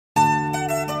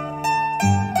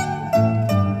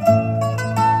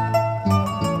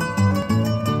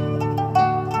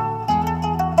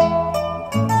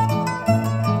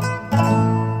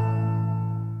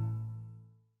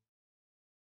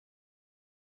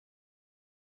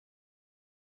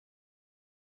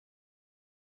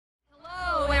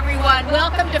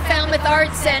welcome to Falmouth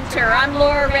Arts Center. I'm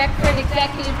Laura Reckford,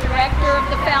 Executive Director of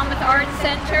the Falmouth Arts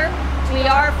Center. We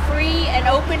are free and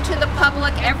open to the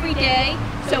public every day,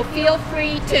 so feel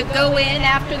free to go in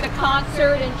after the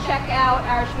concert and check out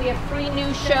we have 3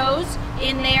 new shows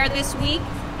in there this week,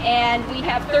 and we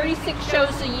have 36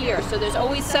 shows a year, so there's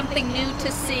always something new to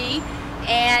see.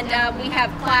 And we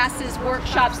have classes,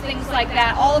 workshops, things like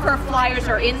that. All of our flyers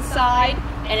are inside,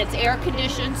 and it's air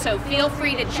conditioned, so feel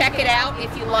free to check it out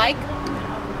if you like.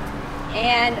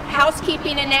 And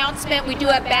housekeeping announcement, we do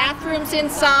have bathrooms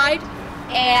inside,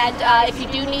 and if you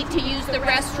do need to use the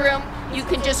restroom, you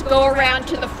can just go around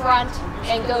to the front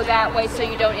and go that way so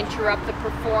you don't interrupt the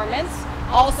performance.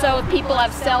 Also, if people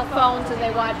have cell phones and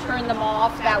they want to turn them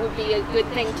off, that would be a good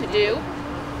thing to do.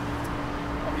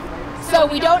 So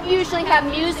we don't usually have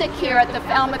music here at the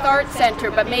Falmouth Arts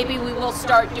Center, but maybe we will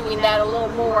start doing that a little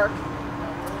more.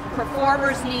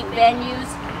 Performers need venues,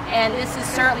 and this is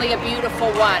certainly a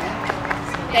beautiful one.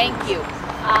 Thank you.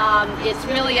 It's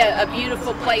really a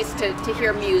beautiful place to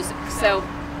hear music. So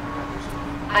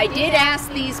I did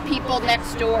ask these people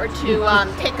next door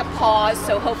to take a pause,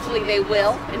 so hopefully they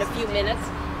will in a few minutes.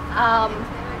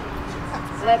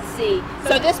 Let's see.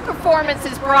 So this performance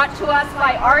is brought to us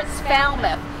by Arts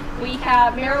Falmouth. We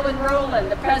have Marilyn Rowland,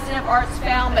 the president of Arts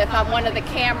Falmouth, on one of the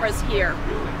cameras here.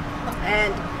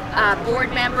 And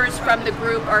board members from the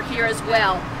group are here as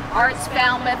well. Arts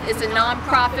Falmouth is a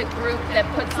nonprofit group that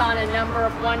puts on a number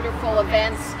of wonderful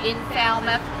events in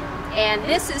Falmouth. And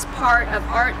this is part of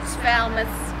Arts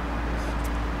Falmouth's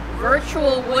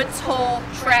virtual Woods Hole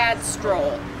Trad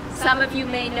Stroll. Some of you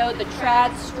may know the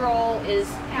Trad Stroll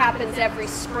happens every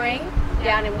spring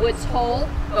down in Woods Hole,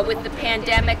 but with the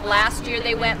pandemic last year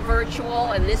they went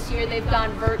virtual, and this year they've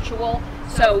gone virtual.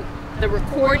 So the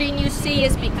recording you see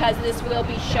is because this will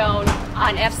be shown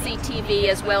on FCTV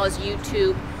as well as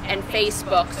YouTube and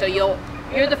Facebook. So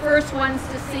you're the first ones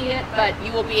to see it, but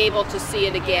you will be able to see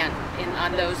it again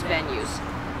on those venues.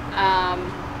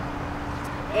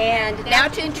 And now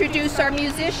to introduce our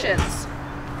musicians.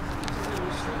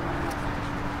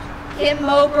 Kim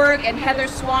Moberg and Heather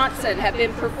Swanson have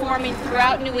been performing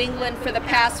throughout New England for the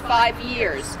past 5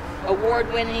 years.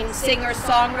 Award-winning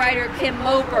singer-songwriter Kim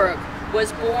Moberg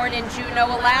was born in Juneau,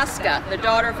 Alaska, the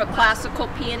daughter of a classical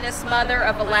pianist, mother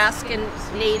of Alaskan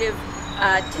Native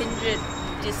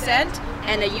Tlingit descent,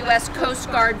 and a U.S.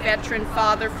 Coast Guard veteran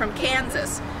father from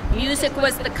Kansas. Music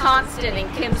was the constant in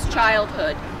Kim's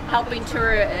childhood, helping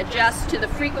to adjust to the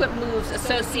frequent moves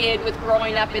associated with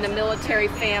growing up in a military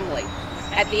family.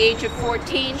 At the age of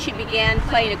 14, she began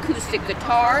playing acoustic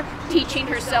guitar, teaching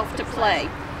herself to play.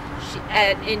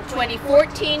 In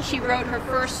 2014, she wrote her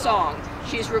first song.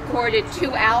 She's recorded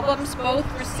 2 albums, both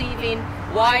receiving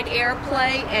wide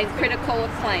airplay and critical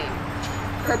acclaim.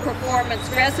 Her performance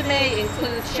resume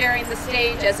includes sharing the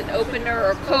stage as an opener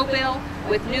or co-bill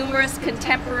with numerous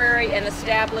contemporary and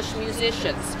established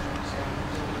musicians.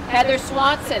 Heather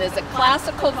Swanson is a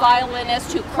classical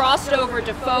violinist who crossed over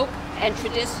to folk and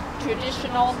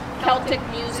traditional Celtic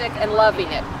music and loving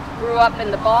it. Grew up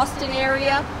in the Boston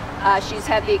area. She's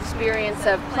had the experience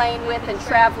of playing with and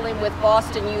traveling with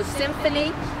Boston Youth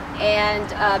Symphony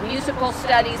and musical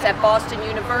studies at Boston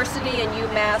University and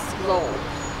UMass Lowell.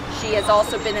 She has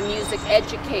also been a music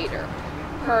educator.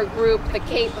 Her group, the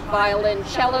Cape Violin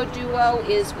Cello Duo,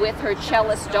 is with her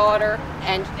cellist daughter,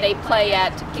 and they play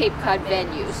at Cape Cod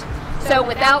venues. So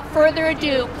without further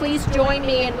ado, please join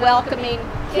me in welcoming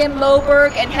Kim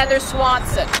Moberg and Heather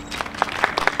Swanson.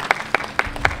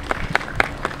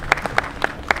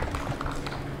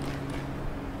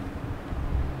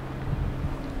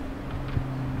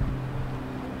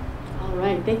 All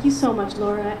right, thank you so much,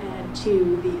 Laura, and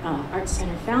to the Arts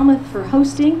Center Falmouth for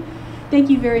hosting. Thank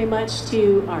you very much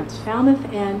to Arts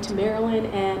Falmouth and to Marilyn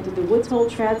and the Woods Hole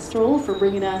Trad Stroll for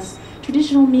bringing us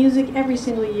traditional music every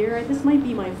single year. This might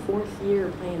be my 4th year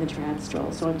playing the Trad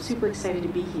Stroll, so I'm super excited to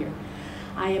be here.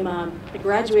 I am a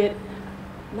graduate,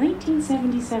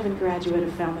 1977 graduate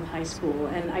of Falmouth High School,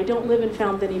 and I don't live in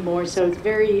Falmouth anymore, so it's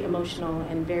very emotional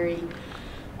and very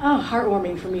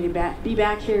heartwarming for me to be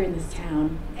back here in this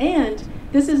town. And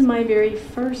this is my very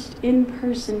first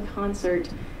in-person concert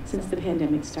since the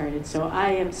pandemic started, so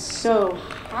I am so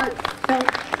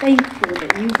heartfelt thankful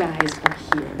that you guys are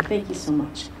here. Thank you so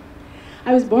much.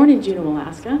 I was born in Juneau,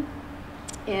 Alaska,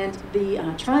 and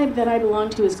the tribe that I belong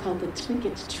to is called the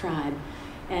Tlingit tribe.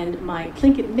 And my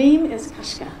Tlingit name is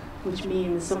Kashka, which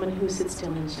means someone who sits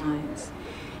still and shines.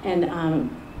 And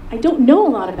I don't know a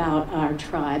lot about our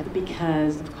tribe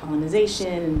because of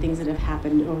colonization and things that have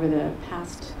happened over the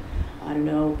past, I don't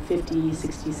know, 50,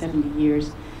 60, 70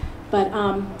 years. But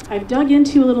I've dug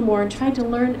into a little more and tried to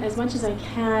learn as much as I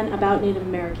can about Native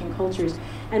American cultures.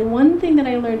 And one thing that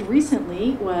I learned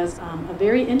recently was a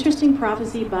very interesting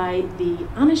prophecy by the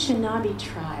Anishinaabe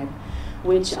tribe,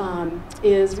 which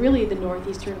is really the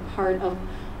northeastern part of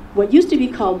what used to be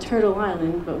called Turtle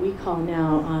Island, but we call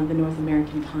now the North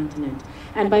American continent.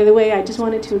 And by the way, I just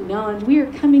wanted to acknowledge we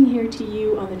are coming here to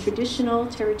you on the traditional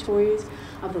territories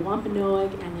of the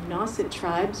Wampanoag and the Nauset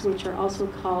tribes, which are also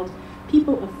called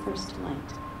people of first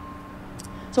light.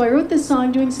 So I wrote this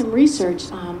song doing some research.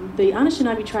 The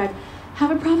Anishinaabe tribe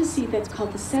have a prophecy that's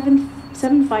called the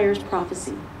Seven Fires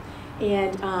Prophecy.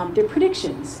 And they're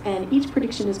predictions, and each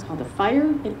prediction is called a fire,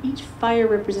 and each fire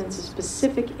represents a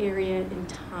specific area in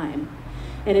time.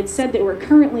 And it's said that we're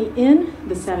currently in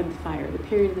the seventh fire, the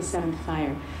period of the seventh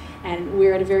fire. And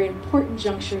we're at a very important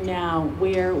juncture now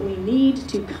where we need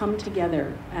to come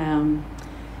together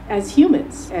as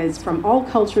humans, as from all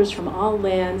cultures, from all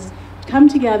lands, come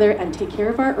together and take care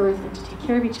of our earth and to take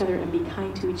care of each other and be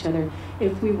kind to each other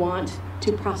if we want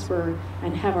to prosper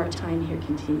and have our time here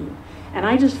continue. And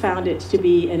I just found it to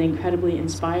be an incredibly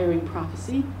inspiring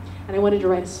prophecy, and I wanted to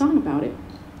write a song about it.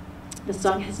 The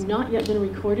song has not yet been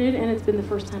recorded, and it's been the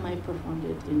first time I've performed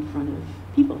it in front of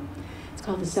people. It's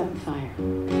called The Seventh Fire.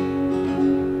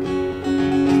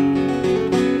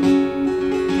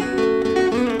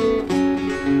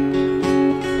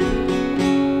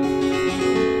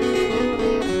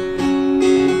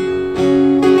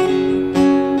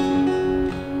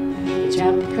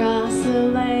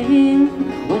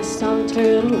 On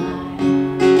Turtle Island,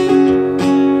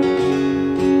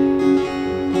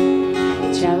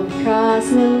 travel across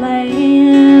the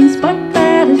land, spark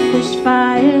by the fish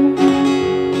fire.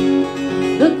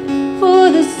 Look for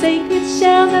the sacred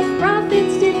shells that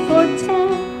prophets did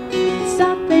foretell,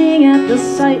 stopping at the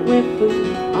site where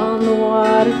food on the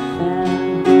water fell.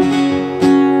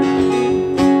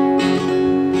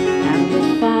 And the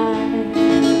fire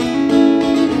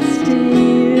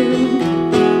still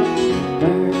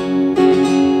burns.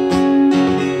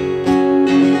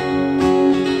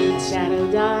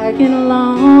 And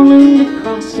along loomed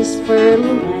across this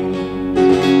fertile land.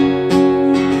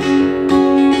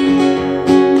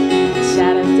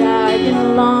 Shadow dark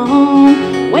and long,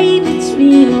 way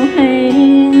between her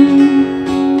hands.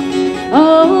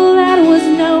 Oh, that was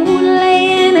no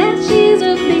laying ashes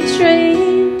of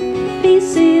betrayed,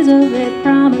 pieces of their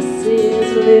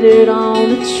promises littered on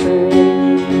the trail.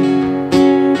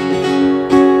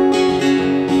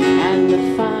 And the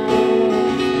fire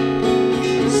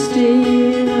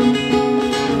still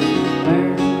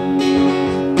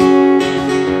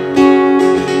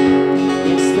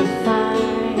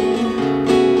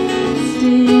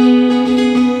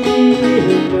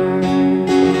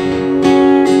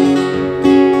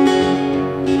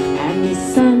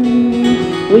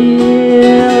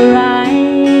will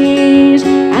rise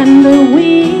and the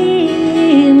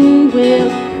wind will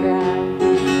cry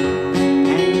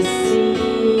and the sea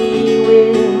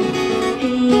will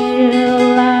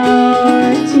heal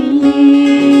our tears.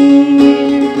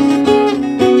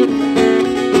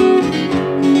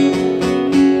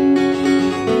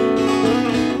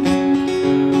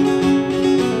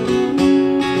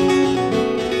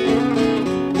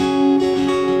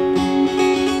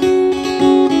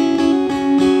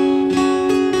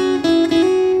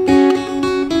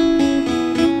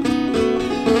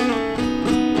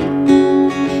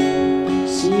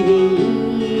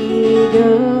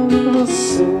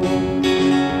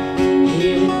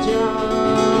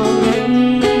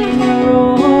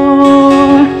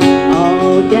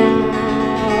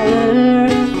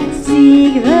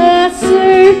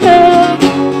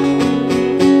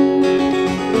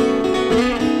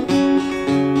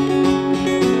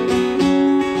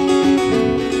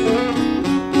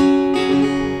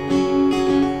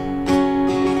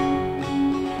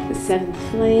 Seventh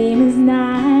flame is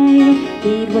nigh,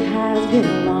 heed what has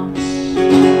been lost.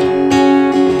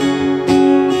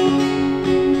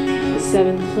 The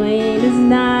seventh flame is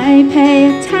nigh,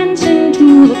 pay attention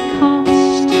to the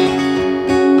cost.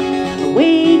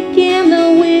 Awaken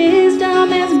the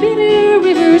wisdom as bitter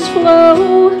rivers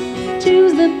flow.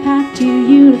 Choose the path to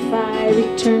unify,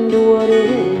 return to what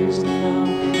is known.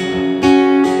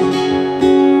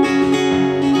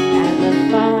 And the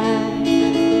fire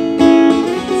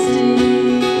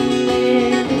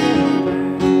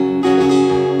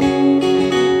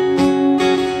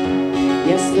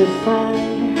the fire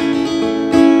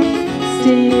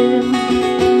still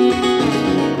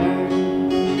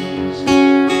burns,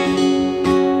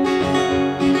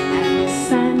 and the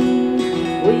sun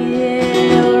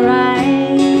will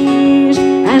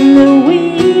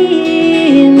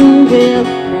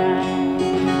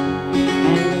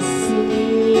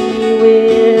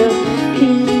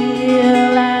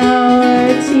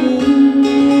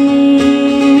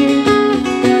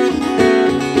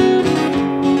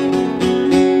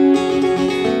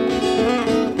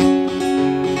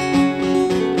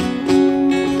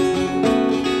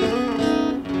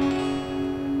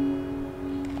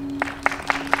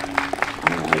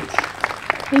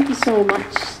so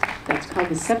much. That's called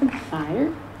The Seventh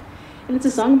Fire, and it's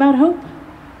a song about hope.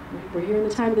 We're here in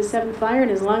the time of the seventh fire,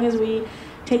 and as long as we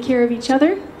take care of each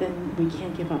other, then we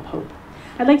can't give up hope.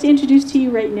 I'd like to introduce to you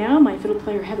right now my fiddle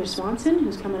player Heather Swanson,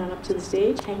 who's coming on up to the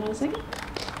stage. Hang on a second.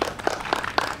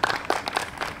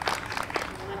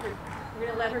 We're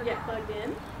going to let her get plugged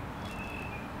in.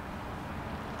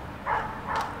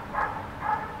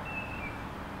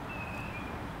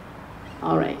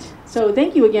 All right, so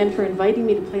thank you again for inviting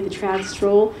me to play the trad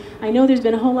stroll. I know there's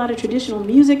been a whole lot of traditional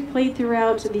music played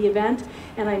throughout the event,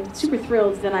 and I'm super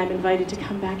thrilled that I'm invited to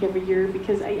come back every year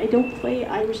because I don't play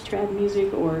Irish trad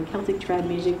music or Celtic trad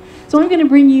music. So I'm going to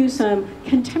bring you some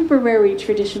contemporary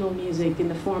traditional music in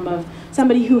the form of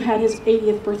somebody who had his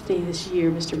 80th birthday this year,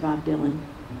 Mr. Bob Dylan.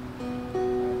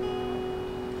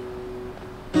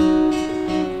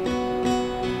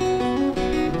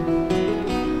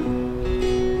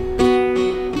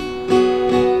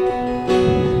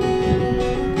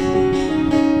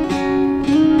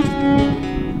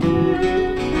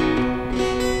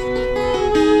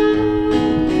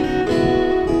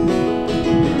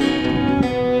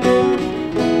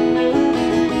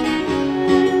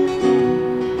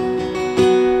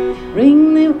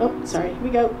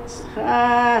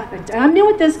 I'm new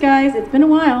at this, guys. It's been a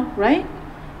while, right?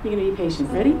 You're going to be patient.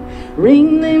 Ready?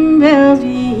 Ring them bells,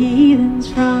 ye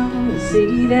heathens, from the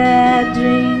city that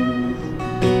dreams.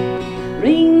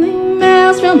 Ring them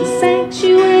bells from the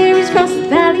sanctuaries, across the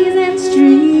valleys and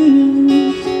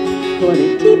streams. For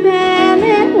the deep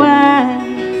and wide,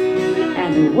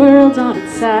 and the world's on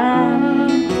its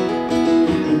side.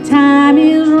 And time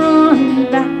is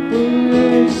running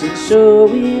backwards, and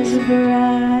so is the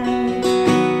bride.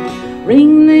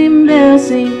 Ring them bells,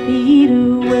 St.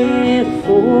 Peter, where the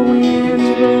four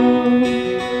winds blow.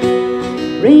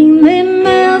 Ring them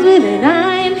bells with an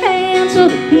iron hand, so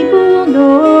the people will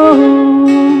know.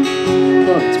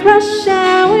 For it's rush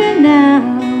hour now,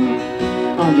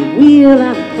 on the wheel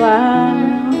and the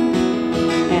cloud,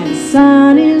 and the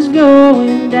sun is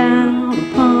going down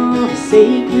upon a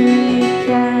sacred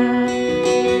cow.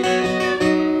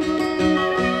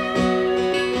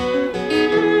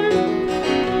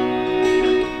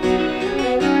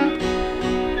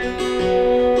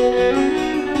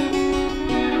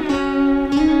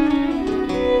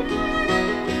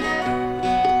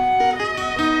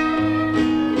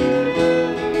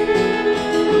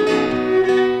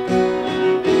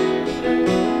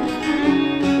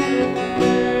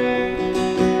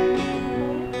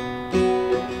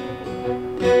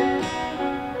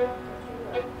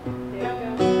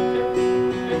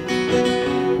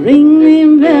 Ring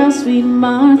them bells, sweet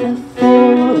Martha,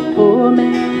 for the poor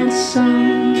man's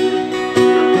son.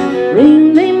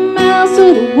 Ring them bells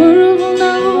so the world will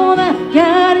know that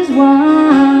God is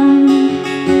one.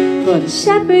 For the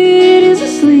shepherd is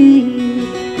asleep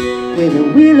where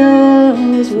the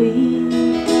willows weep,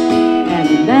 and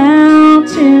the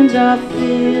mountains are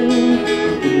filled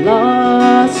with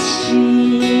lost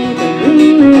sheep. And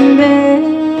ring them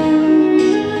bells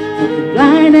for the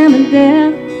blind and the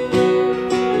deaf.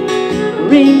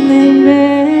 Ring them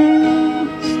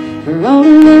bells for all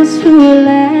of us who are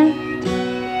left.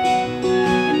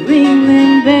 And ring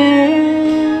them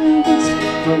bells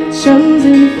for the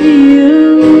chosen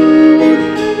few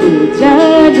who will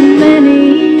judge the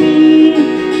many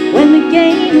when the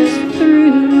game is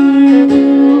through.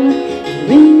 And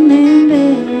ring them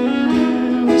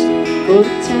bells for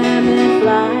the time that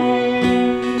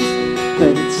flies,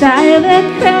 for the child that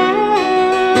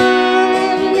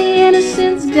cries when the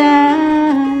innocents die.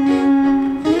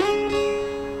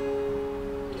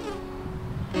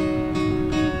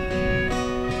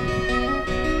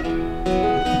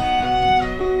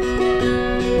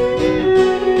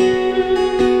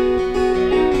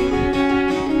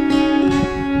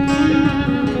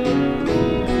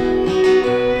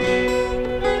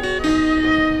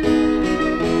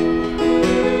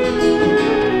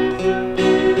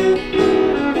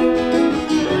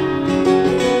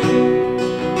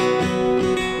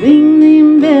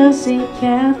 St.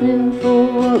 Catherine,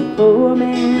 for the poor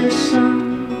man's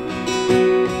son.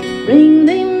 Ring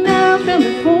them bells from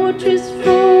the fortress,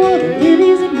 for the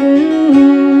lilies are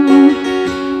blue.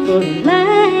 For the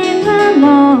lines are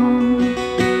long,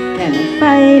 and the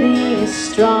fighting is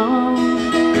strong,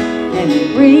 and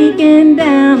they're breaking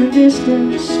down the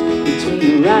distance between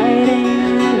the right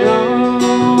and wrong.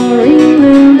 Ring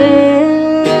them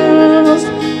bells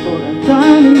for the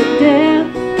gone and the deaf,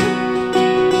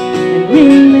 and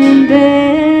ring them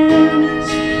bells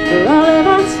for all of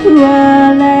us who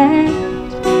are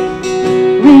left.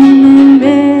 Ring them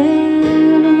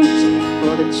bells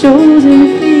for the chosen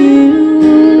few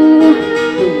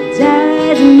who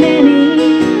died and many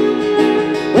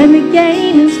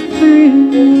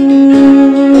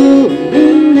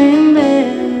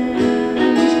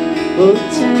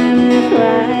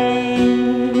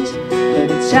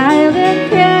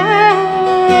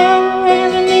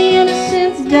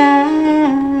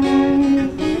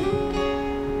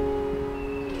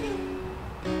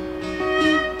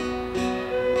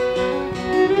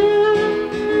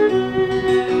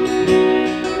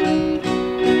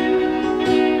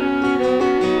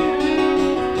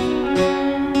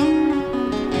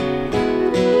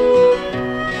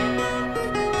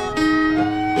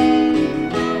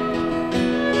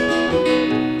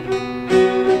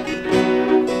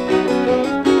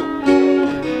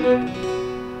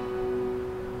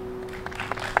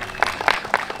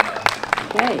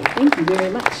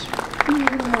very much. A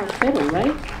little more fiddle,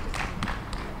 right?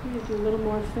 We're going to do a little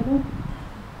more fiddle.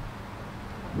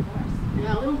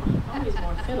 Yeah, a little, always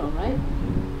more fiddle, right?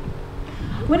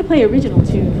 I'm going to play original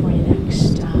tune for you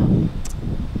next.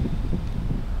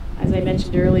 As I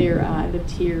mentioned earlier, I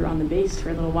lived here on the base for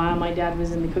a little while. My dad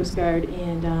was in the Coast Guard,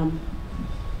 and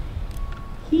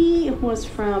he was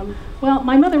from, well,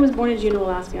 my mother was born in Juneau,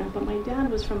 Alaska, but my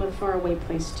dad was from a faraway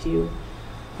place too,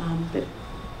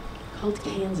 called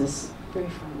Kansas, very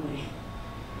far away.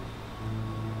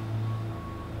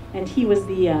 And he was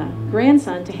the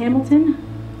grandson to Hamilton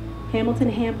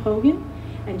Hamp Hogan,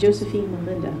 and Josephine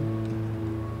Melinda.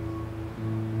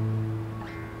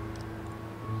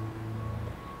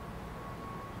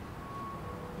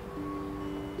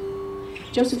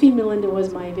 Josephine Melinda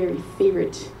was my very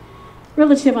favorite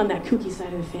relative on that kooky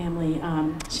side of the family.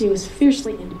 She was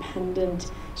fiercely independent.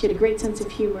 She had a great sense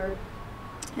of humor,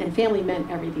 and family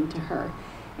meant everything to her.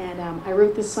 And I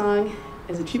wrote this song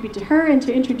as a tribute to her and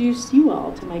to introduce you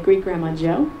all to my great-grandma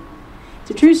Jo.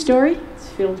 It's a true story. It's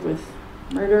filled with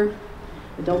murder,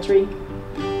 adultery.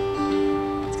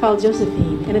 It's called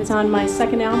Josephine, and it's on my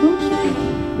second album,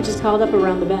 which is called Up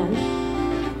Around the Bend.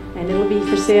 And it'll be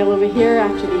for sale over here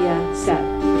after the set.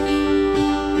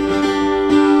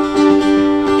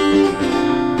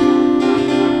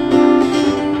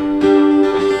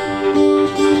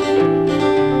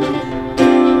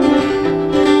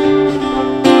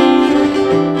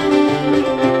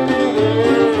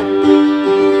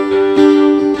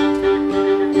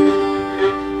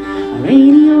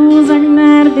 Radio's like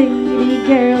that a baby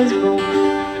girl is born,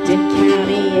 Dent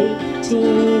County,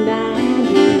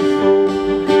 1894.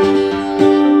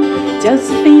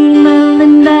 Josephine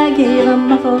Melinda gave a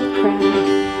muffled cry,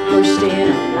 first in a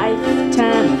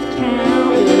lifetime of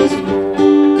countless more.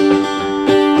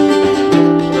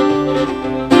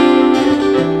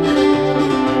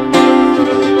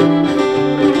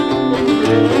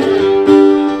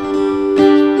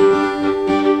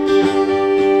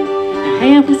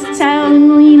 Hamp was tall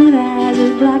and lean with eyes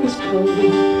as black as coal,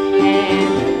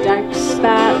 and a dark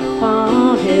spot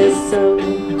upon his soul.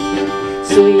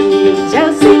 Sweet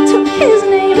Josie took his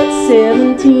name at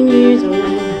 17 years old.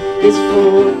 His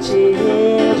 4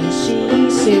 children she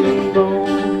soon bore.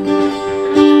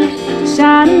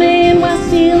 Shot a man while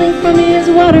stealing from his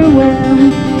water well,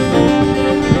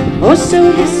 or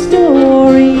so his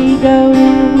story goes.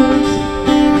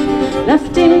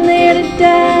 Left him there to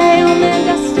die on that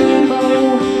dusty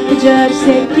bowl. The judge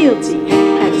said guilty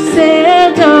and the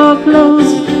cell door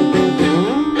closed.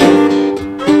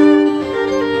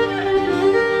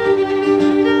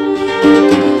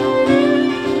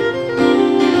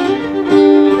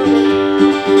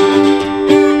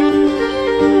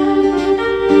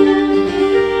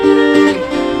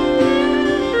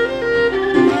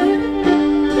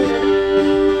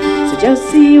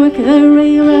 Josie worked the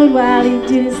railroad while he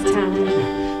did his time,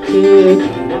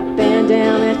 cooking up and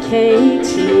down that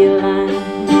KT line.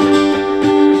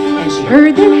 And she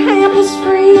heard that Hamp was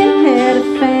free and had a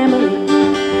family,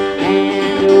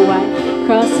 and a wife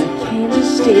across the Kansas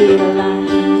state line.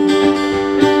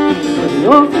 But the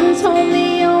orphans home,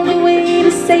 the only way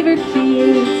to save her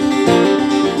kids,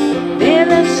 their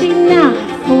love she'd not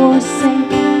forsake.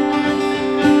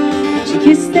 She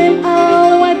kissed them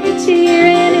all, wiped a tear,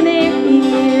 and in their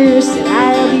ears said,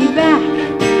 I'll be back,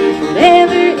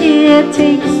 whatever it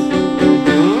takes.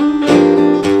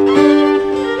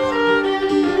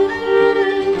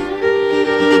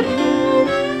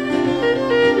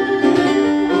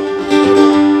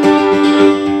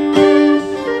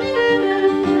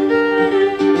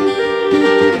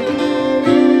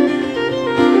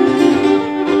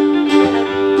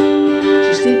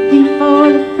 She stood before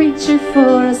the preacher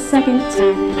for a second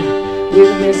time,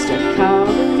 with Mr.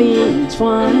 Coffee and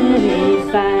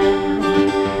 25.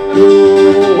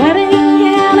 Oh, wedding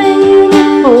gown and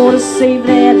uniform to save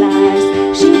their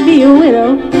lives. She'd be a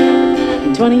widow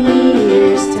in 20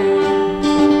 years'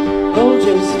 time. Oh,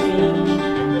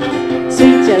 Josephine,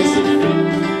 sweet Josephine,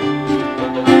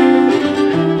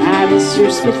 I miss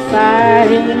your spitfire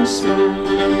and your smile.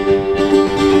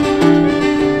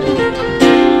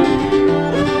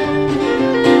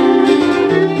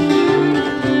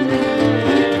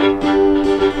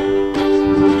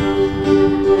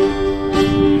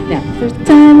 First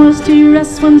time was to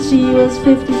rest when she was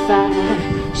 55.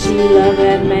 She loved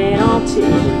that man all till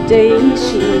the day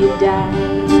she died.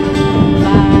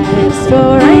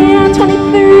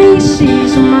 5-23,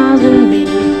 she's miles with me,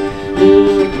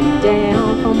 looking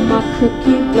down on my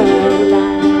crooked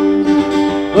bloodline.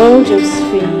 Oh,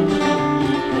 Josephine,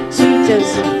 sweet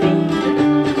Josephine,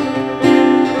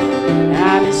 I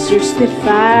miss your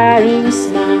spitfire and your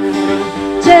smile.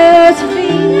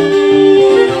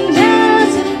 Josephine,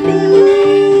 Josephine,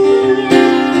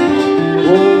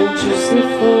 won't you sit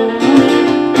for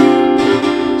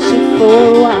a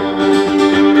while?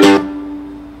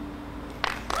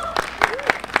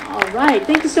 All right,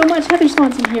 thank you so much. Heather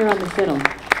Swanson here on the fiddle.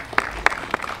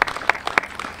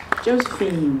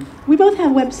 Josephine. We both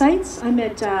have websites. I'm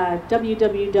at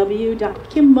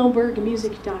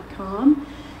www.kimmobergmusic.com.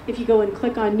 If you go and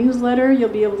click on newsletter, you'll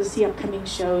be able to see upcoming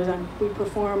shows. We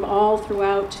perform all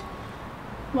throughout,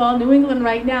 well, New England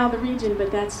right now, the region, but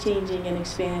that's changing and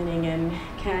expanding, and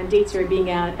dates are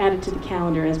being added to the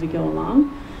calendar as we go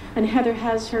along. And Heather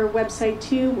has her website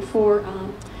too for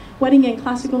wedding and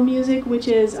classical music, which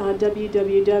is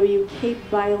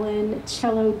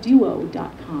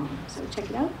www.capeviolincelloduo.com. So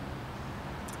check it out.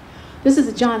 This is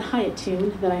a John Hyatt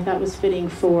tune that I thought was fitting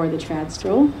for the trad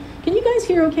stroll. Can you guys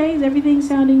hear okay? Is everything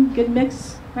sounding good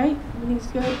mix, right? Everything's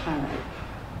good? All right.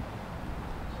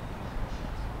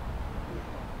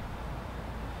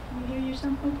 Can you hear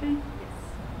yourself okay? Yes.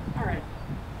 All right.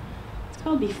 It's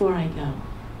called Before I Go.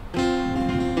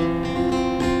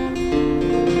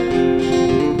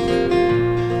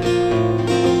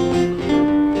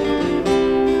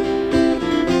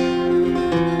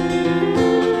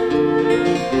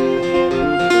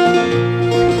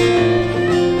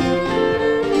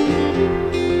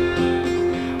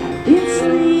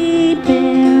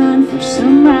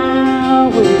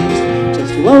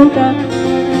 Woke up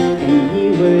and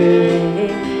you were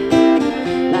there,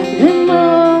 like the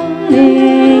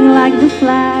morning, like the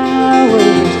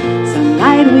flowers,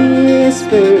 sunlight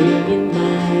whispering in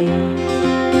my ear.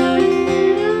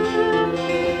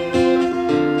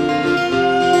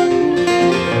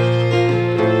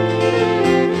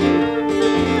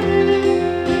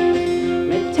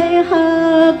 Red-tail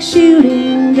hawk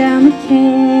shooting down the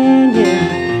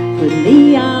canyon, put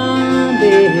me on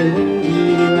their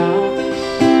windy rock.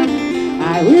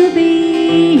 I will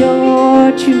be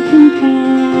your true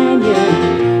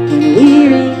companion when we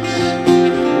reach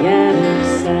the other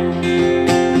side.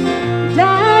 And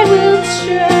I will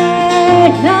try,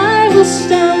 and I will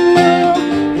stumble,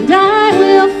 and I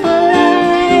will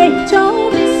fly. You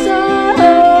told me so,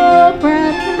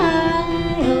 proud and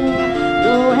high,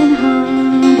 low and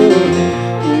humble,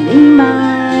 many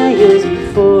miles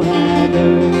before I go,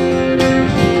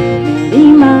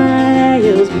 many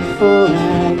miles before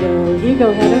I go. Here you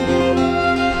go, Heather.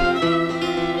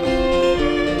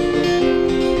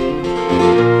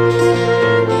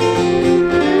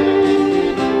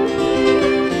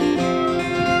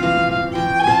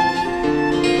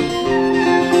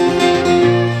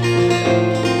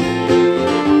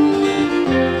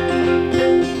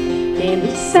 Can't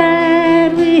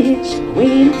decide which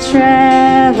way to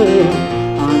travel,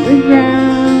 on the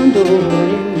ground or in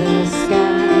the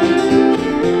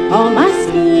sky. All my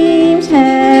schemes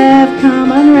have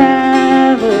come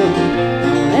unraveled.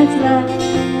 All that's left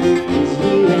is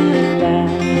you and I.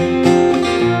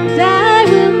 And I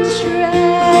will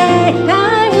try, and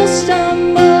I will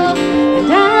stumble,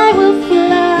 and I will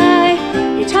fly.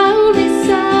 You told me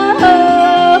so,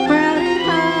 proud and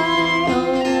high, oh,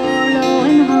 low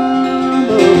and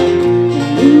humble,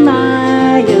 many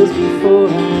miles before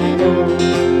I go,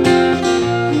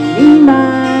 many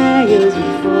miles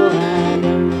before I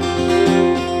go.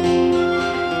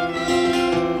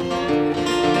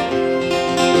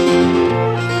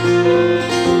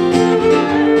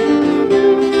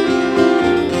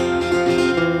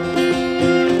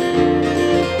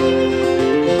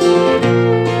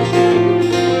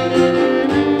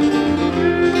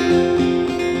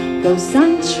 Ghosts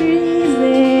on trees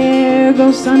there,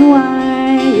 ghosts on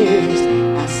wires,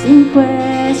 asking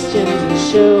questions and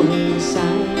showing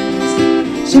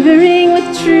signs. Shivering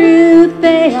with truth,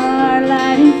 they are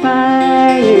lighting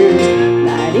fires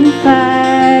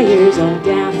all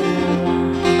down the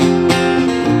line.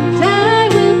 And I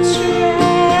will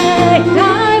try, and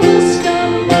I will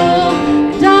stumble,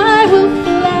 and I will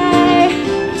fly.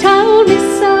 You told me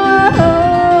so,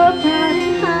 proud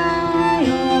and high,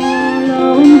 oh,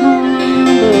 low and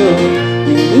humble,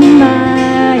 many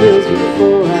miles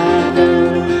before I go.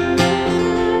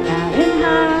 Proud and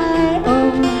high,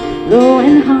 oh, low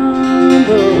and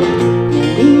humble,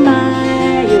 many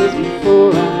miles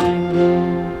before I go.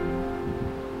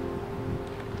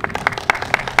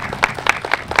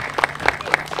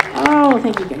 Oh,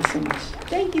 thank you guys so much.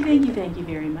 Thank you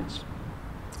very much.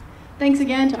 Thanks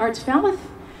again to Arts Falmouth,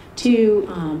 to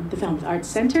the Falmouth Arts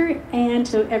Center, and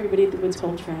to everybody at the Woods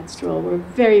Hole Trad Stroll. We're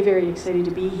very, very excited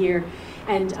to be here.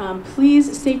 And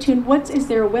please stay tuned. Is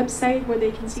there a website where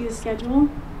they can see the schedule?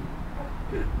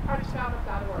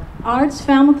 artsfalmouth.org.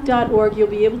 artsfalmouth.org, you'll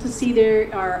be able to see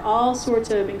there are all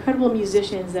sorts of incredible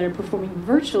musicians that are performing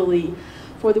virtually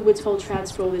for the Woods Hole Trad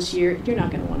Stroll this year. You're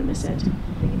not going to want to miss it.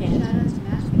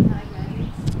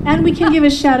 And we can give a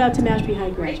shout out to Mashpee High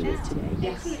graduates today.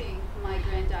 Yes. Including my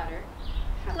granddaughter,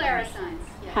 Clara Sines.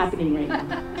 Yes. Happening right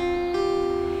now.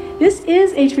 This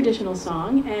is a traditional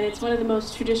song, and it's one of the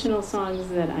most traditional songs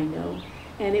that I know.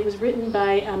 And it was written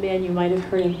by a man you might have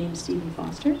heard of named Stephen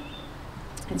Foster.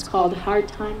 It's called Hard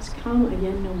Times Come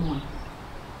Again No More.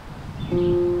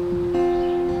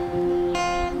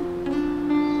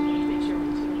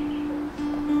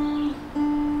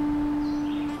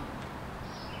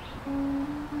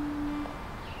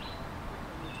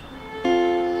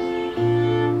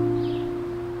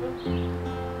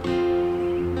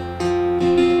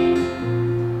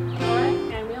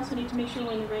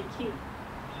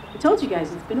 I told you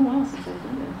guys, it's been a while since I've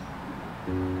done this.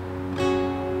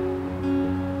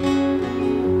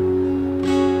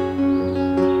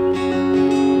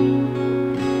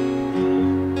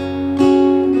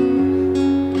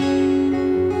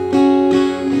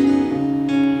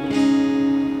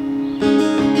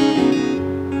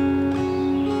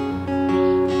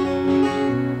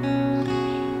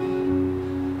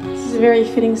 This is a very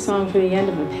fitting song for the end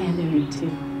of a pandemic, too.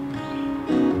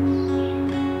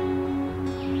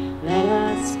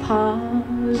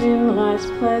 Pause in life's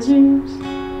pleasures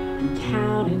and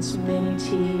count its many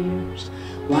tears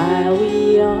while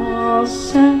we all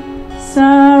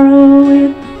sorrow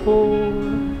with the poor.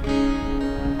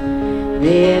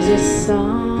 There's a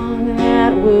song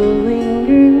that will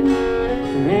linger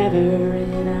forever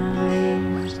in our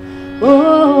ears.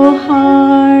 Oh,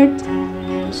 hard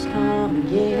times come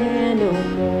again no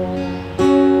more.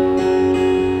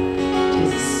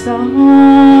 'Tis a song,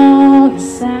 a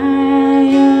sigh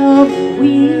of the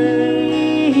weary.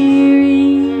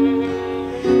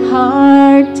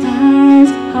 Hard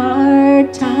times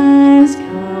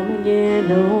come again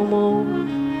no more.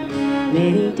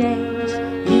 Many days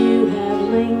you have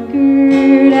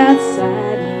lingered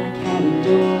outside my cabin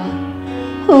door.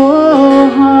 Oh,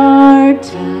 hard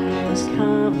times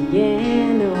come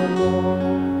again no more.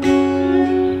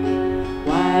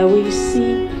 While we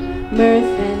seek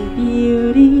mirth and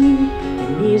beauty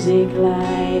and music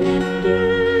light and gay,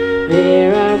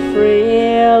 there are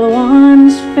frail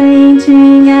ones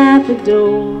fainting at the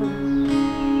door.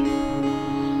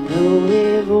 Though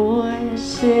their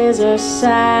voices are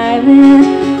silent,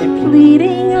 their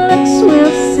pleading looks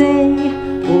will say,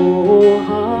 oh,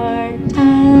 hard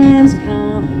times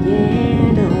come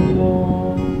again no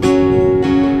more.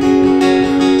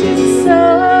 'Tis a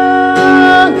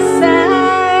song, a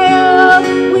sigh of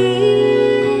the weary.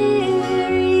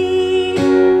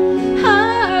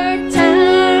 Hard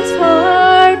times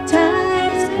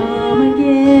come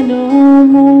again no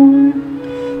more.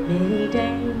 Many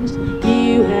days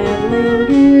you have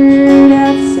lingered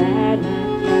outside my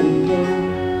cabin door.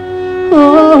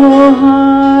 Oh,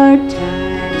 hard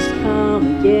times come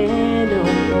again no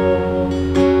more.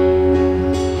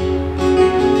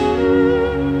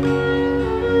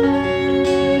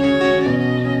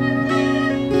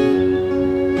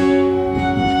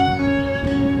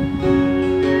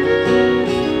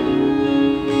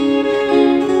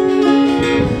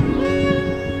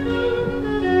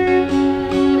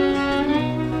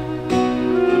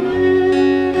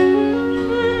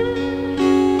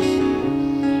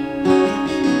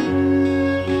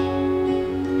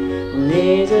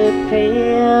 There's a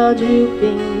pale,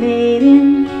 drooping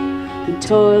maiden who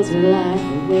toils her life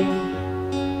away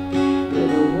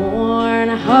with a worn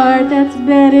heart that's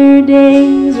better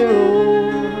days are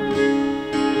old.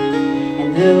 And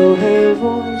though her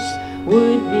voice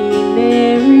would be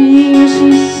merry,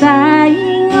 she's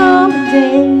sighing all the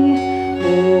day.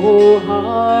 Oh,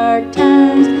 hard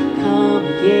times come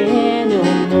again no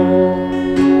more.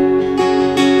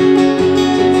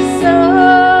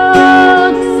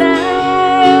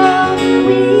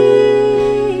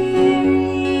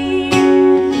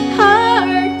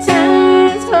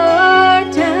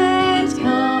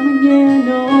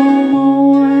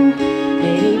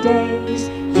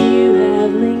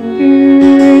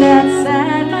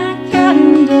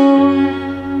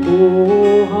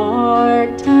 Oh,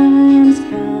 hard times.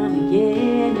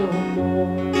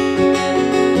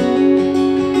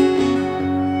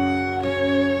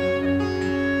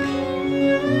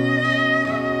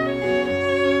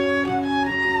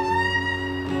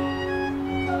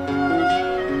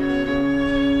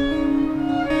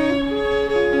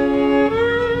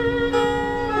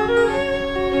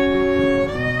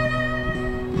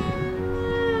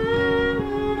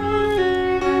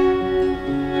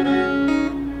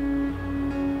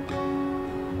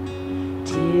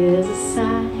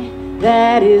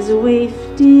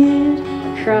 wafted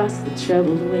across the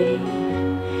troubled wave.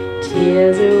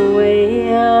 'Tis a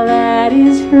wail that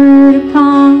is heard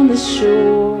upon the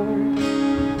shore.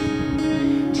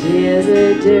 'Tis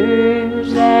a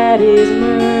dirge that is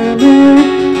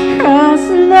murmured across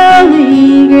a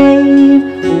lonely grave.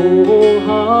 Oh,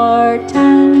 hard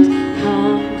times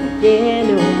come again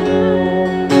no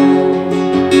more.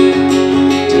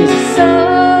 'Tis a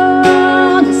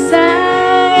song, a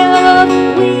sigh of the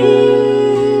weary.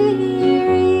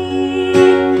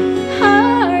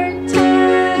 Hard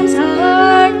times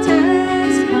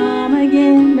come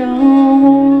again no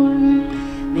more.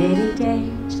 Many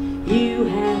days you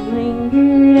have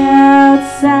lingered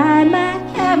outside my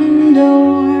cabin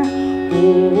door.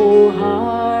 Oh,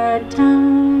 hard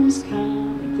times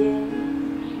come again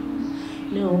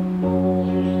no more.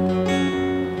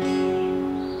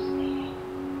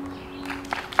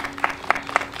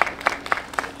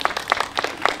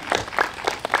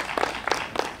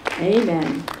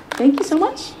 Amen. Thank you so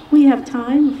much. We have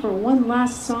time for one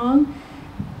last song.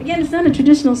 Again, it's not a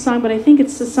traditional song, but I think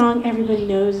it's a song everybody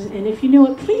knows. And if you know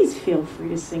it, please feel free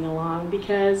to sing along,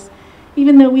 because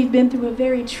even though we've been through a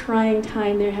very trying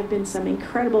time, there have been some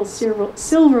incredible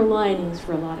silver linings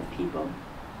for a lot of people.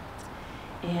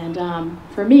 And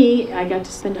for me, I got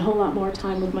to spend a whole lot more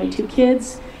time with my two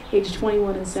kids, aged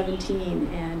 21 and 17.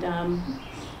 And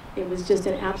it was just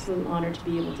an absolute honor to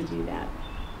be able to do that.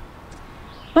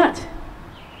 But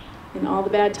in all the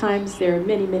bad times, there are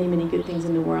many, many, many good things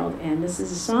in the world. And this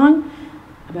is a song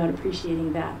about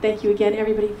appreciating that. Thank you again,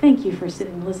 everybody. Thank you for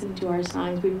sitting and listening to our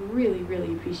songs. We really,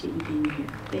 really appreciate you being here.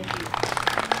 Thank you.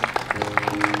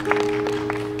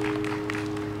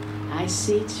 I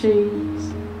see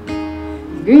trees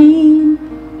green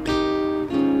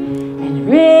and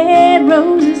red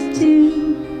roses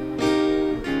too,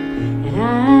 and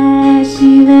I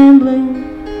see them bloom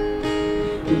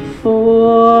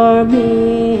before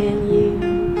me and you,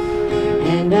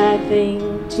 and I think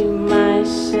to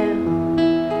myself,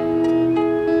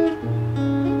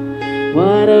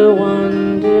 what a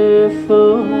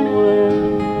wonderful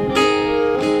world.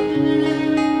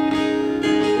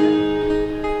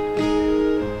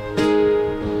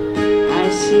 I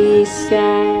see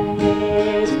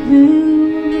skies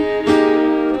blue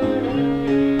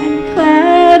and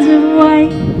clouds of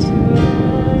white,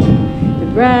 the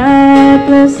bright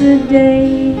blessed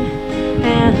day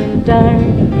and the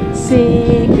dark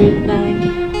sacred night,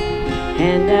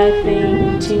 and I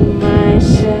think to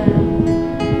myself,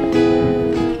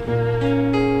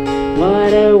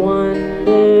 what a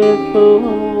wonderful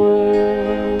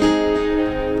world.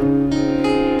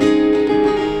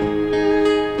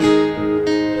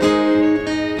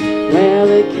 Well,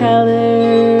 the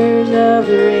colors of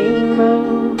the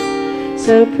rainbow,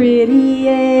 so pretty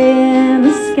in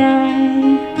the sky,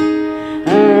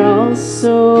 are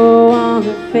also on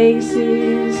the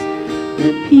faces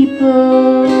of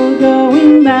people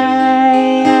going by.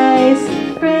 I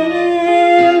see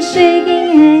friends shaking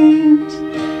hands,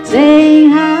 saying,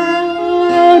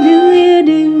 how do you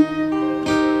do?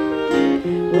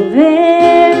 Well,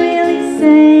 they're really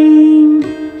saying,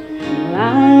 well,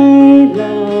 I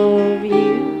love you.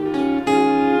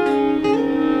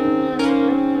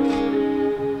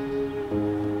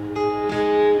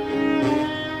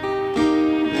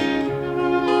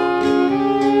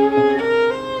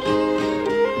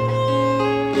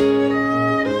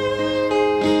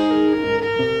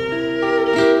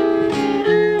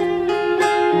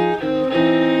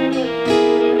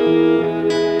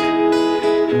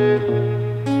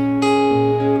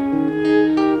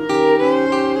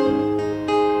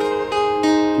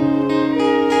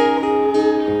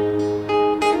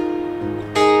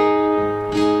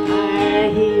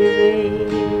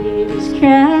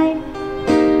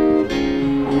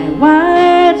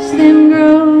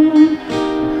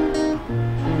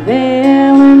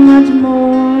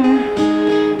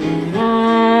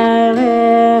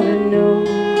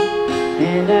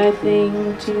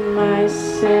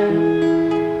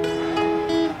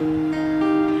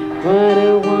 What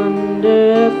a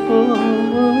wonderful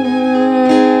world.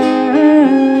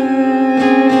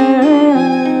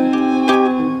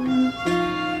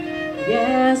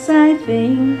 Yes, I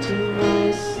think to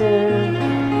myself,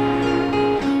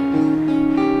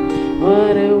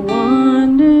 what a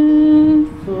wonderful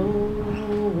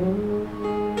world.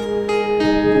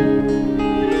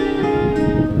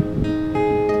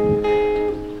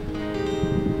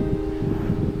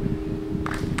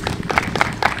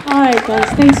 All right, guys,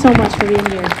 thanks so much for being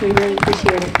here. We really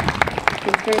appreciate it.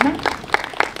 Thanks very much.